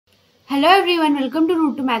Hello everyone, welcome to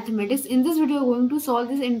Root to Mathematics. In this video, we are going to solve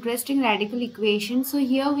this interesting radical equation. So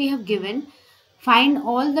here we have given find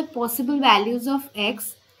all the possible values of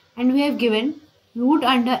x, and we have given root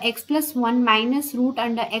under x plus 1 minus root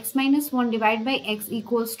under x minus 1 divided by x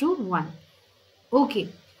equals to 1. Okay,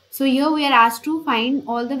 so here we are asked to find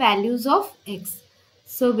all the values of x.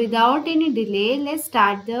 So without any delay, let's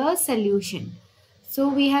start the solution. So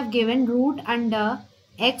we have given root under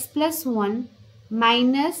x plus 1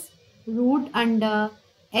 minus root under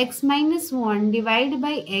x minus 1 divided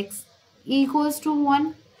by x equals to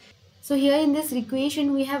 1. So here in this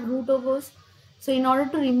equation we have root overs. So in order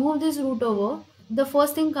to remove this root over, the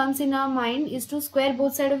first thing comes in our mind is to square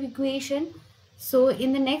both sides of equation. So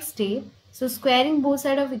in the next step, so squaring both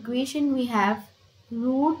sides of equation, we have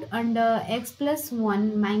root under x plus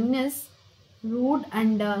 1 minus root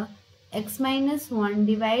under x minus 1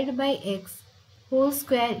 divided by x whole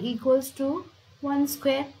square equals to 1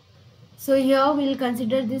 square. So here we will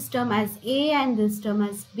consider this term as a and this term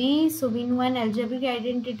as b. So we know an algebraic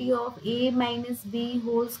identity of a minus b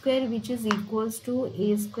whole square, which is equals to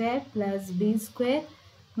a square plus b square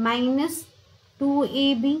minus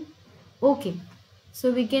 2ab. Okay,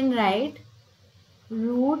 so we can write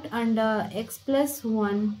root under x plus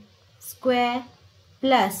 1 square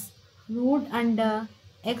plus root under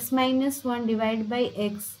x minus 1 divided by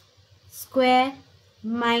x square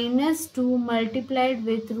minus 2 multiplied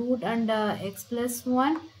with root under x plus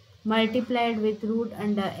 1 multiplied with root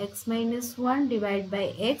under x minus 1 divided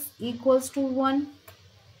by x equals to 1.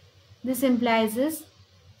 This implies this.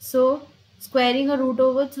 So squaring a root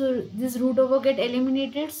over, so this root over get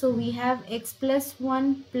eliminated. So we have x plus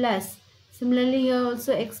 1 plus, similarly here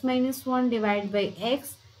also x minus 1 divided by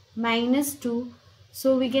x minus 2.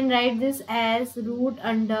 So we can write this as root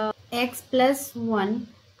under x plus 1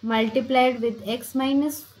 multiplied with x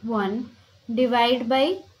minus 1 divided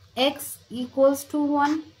by x equals to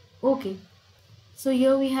 1. Okay, so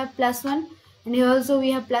here we have plus 1 and here also we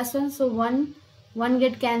have plus 1. So 1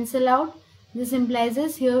 get cancelled out. This implies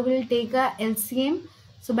this. Here we will take a LCM.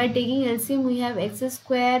 So by taking LCM, we have x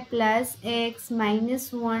square plus x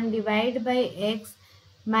minus 1 divided by x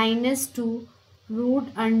minus 2 root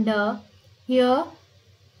under, here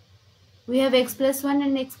we have x plus 1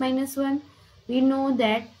 and x minus 1. We know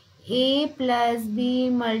that a plus b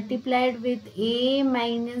multiplied with a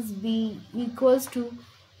minus b equals to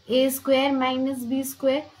a square minus b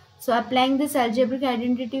square. So applying this algebraic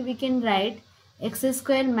identity, we can write x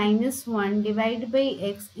square minus 1 divided by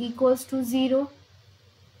x equals to 0.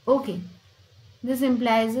 Okay, this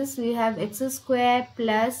implies this. We have x square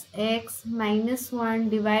plus x minus 1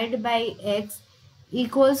 divided by x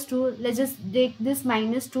equals to, let's just take this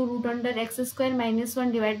minus 2 root under x square minus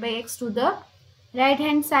 1 divided by x to the right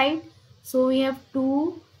hand side. So we have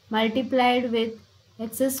 2 multiplied with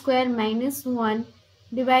x square minus 1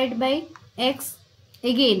 divided by x.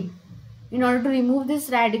 Again, in order to remove this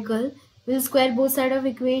radical, we'll square both sides of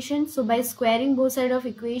equation. So by squaring both sides of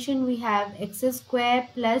equation, we have x square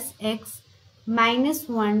plus x minus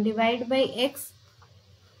 1 divided by x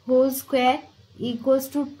whole square equals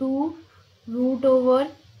to 2 root over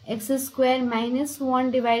x square minus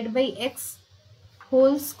 1 divided by x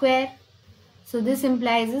whole square. So this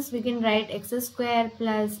implies this. We can write x square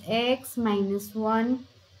plus x minus 1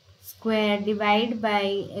 square divided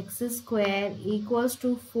by x square equals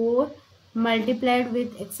to 4 multiplied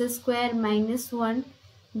with x square minus 1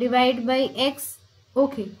 divided by x.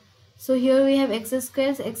 Okay, so here we have x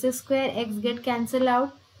square, x get cancelled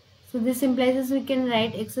out. So this implies this. We can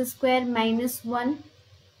write x square minus 1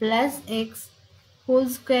 plus x whole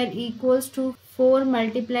square equals to 4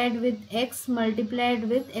 multiplied with x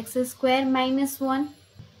square minus 1.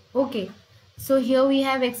 Okay, so here we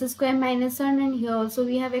have x square minus 1 and here also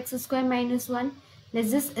we have x square minus 1.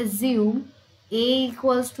 Let's just assume a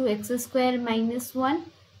equals to x square minus 1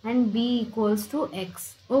 and b equals to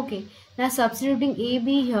x. Okay, now substituting a,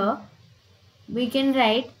 b here, we can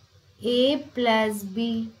write a plus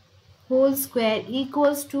b whole square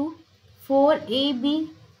equals to 4ab.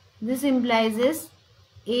 This implies is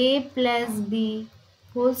a plus b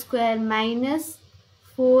whole square minus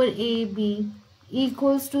 4ab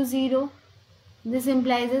equals to 0. This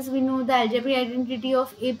implies as we know the algebraic identity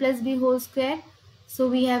of a plus b whole square. So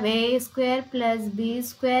we have a square plus b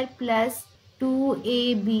square plus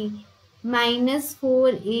 2ab minus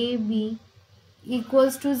 4ab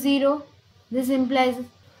equals to 0. This implies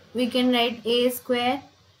we can write a square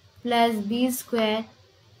plus b square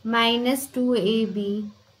minus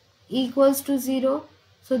 2ab equals to 0.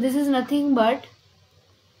 So this is nothing but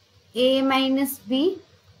a minus b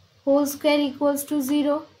whole square equals to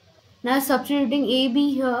 0. Now substituting ab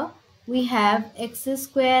here, we have x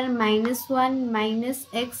square minus 1 minus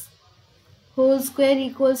x whole square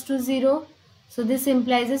equals to 0. So this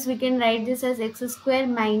implies we can write this as x square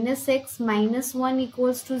minus x minus 1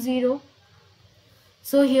 equals to 0.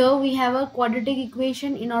 So here we have a quadratic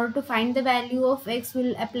equation. In order to find the value of x,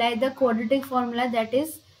 we'll apply the quadratic formula, that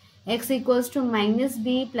is x equals to minus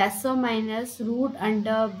b plus or minus root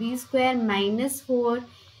under b square minus 4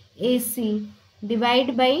 ac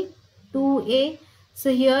divide by 2a.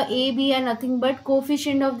 So here a, b are nothing but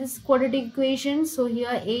coefficient of this quadratic equation. So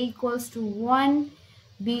here a equals to 1,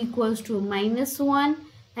 b equals to minus 1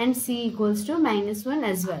 and c equals to minus 1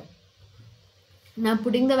 as well. Now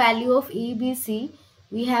putting the value of a, b, c,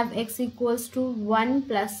 we have x equals to 1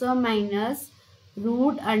 plus or minus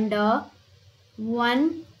root under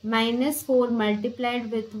 1 minus 4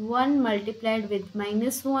 multiplied with 1 multiplied with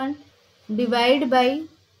minus 1 divide by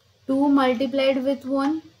 2 multiplied with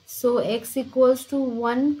 1. So x equals to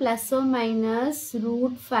 1 plus or minus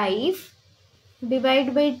root 5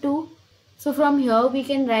 divide by 2. So from here we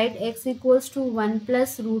can write x equals to 1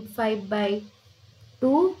 plus root 5 by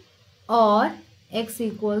 2 or x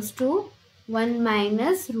equals to 1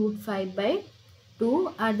 minus root 5 by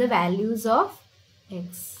 2 are the values of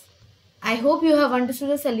x. I hope you have understood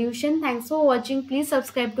the solution. Thanks for watching. Please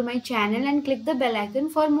subscribe to my channel and click the bell icon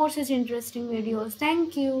for more such interesting videos.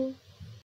 Thank you.